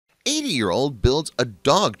80-year-old builds a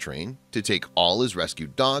dog train to take all his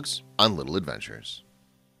rescued dogs on little adventures.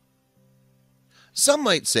 Some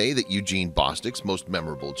might say that Ugene Bostick's most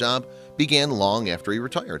memorable job began long after he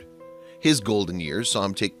retired. His golden years saw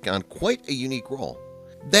him take on quite a unique role,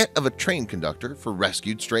 that of a train conductor for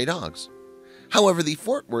rescued stray dogs. However, the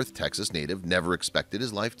Fort Worth, Texas native never expected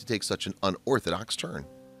his life to take such an unorthodox turn.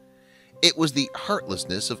 It was the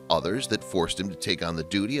heartlessness of others that forced him to take on the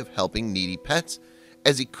duty of helping needy pets,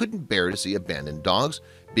 as he couldn't bear to see abandoned dogs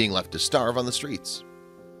being left to starve on the streets.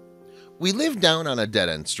 We live down on a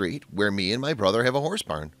dead-end street where me and my brother have a horse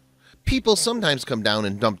barn. People sometimes come down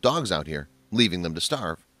and dump dogs out here, leaving them to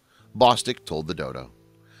starve, Bostick told the Dodo.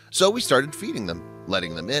 So we started feeding them,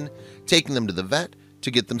 letting them in, taking them to the vet to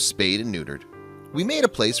get them spayed and neutered. We made a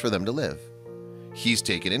place for them to live. He's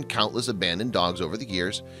taken in countless abandoned dogs over the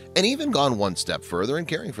years and even gone one step further in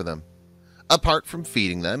caring for them. Apart from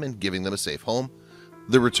feeding them and giving them a safe home,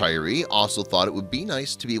 the retiree also thought it would be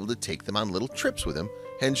nice to be able to take them on little trips with him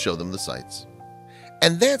and show them the sights.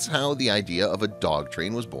 And that's how the idea of a dog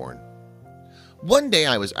train was born. One day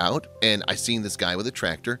I was out and I seen this guy with a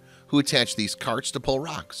tractor who attached these carts to pull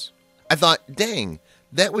rocks. I thought, dang,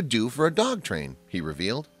 that would do for a dog train, he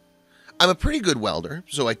revealed. I'm a pretty good welder,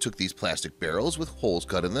 so I took these plastic barrels with holes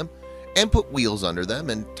cut in them and put wheels under them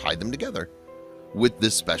and tied them together. With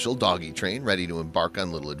this special doggy train ready to embark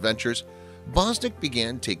on little adventures, Bostick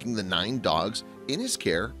began taking the 9 dogs in his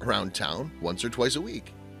care around town once or twice a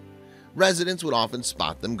week. Residents would often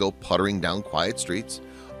spot them go puttering down quiet streets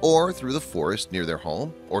or through the forest near their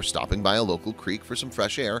home, or stopping by a local creek for some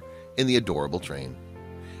fresh air in the adorable train.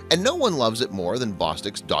 And no one loves it more than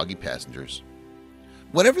Bostick's doggy passengers.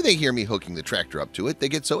 Whenever they hear me hooking the tractor up to it, they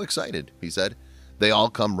get so excited, he said. They all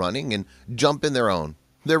come running and jump in their own.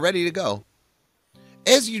 They're ready to go.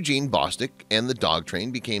 As Ugene Bostick and the dog train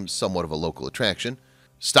became somewhat of a local attraction,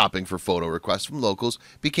 stopping for photo requests from locals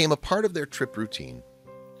became a part of their trip routine.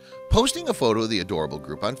 Posting a photo of the adorable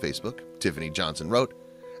group on Facebook, Tiffany Johnson wrote,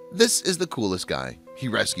 "This is the coolest guy. He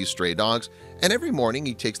rescues stray dogs, and every morning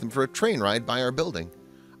he takes them for a train ride by our building.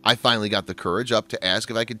 I finally got the courage up to ask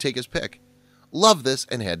if I could take his pic. Love this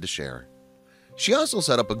and had to share." She also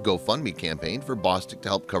set up a GoFundMe campaign for Bostick to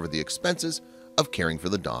help cover the expenses of caring for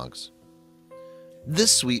the dogs.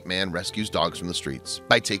 This sweet man rescues dogs from the streets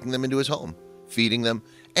by taking them into his home, feeding them,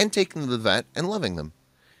 and taking them to the vet and loving them.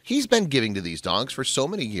 He's been giving to these dogs for so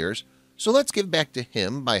many years, so let's give back to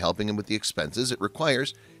him by helping him with the expenses it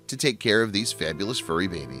requires to take care of these fabulous furry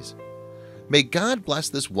babies. May God bless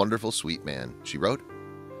this wonderful sweet man, she wrote.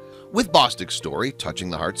 With Bostick's story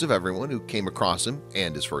touching the hearts of everyone who came across him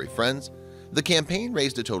and his furry friends, the campaign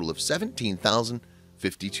raised a total of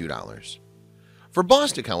 $17,052. For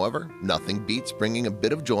Bostick, however, nothing beats bringing a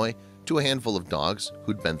bit of joy to a handful of dogs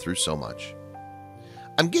who'd been through so much.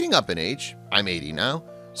 I'm getting up in age, I'm 80 now,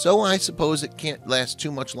 so I suppose it can't last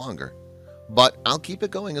too much longer. But I'll keep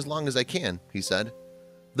it going as long as I can, he said.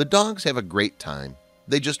 The dogs have a great time.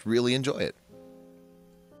 They just really enjoy it.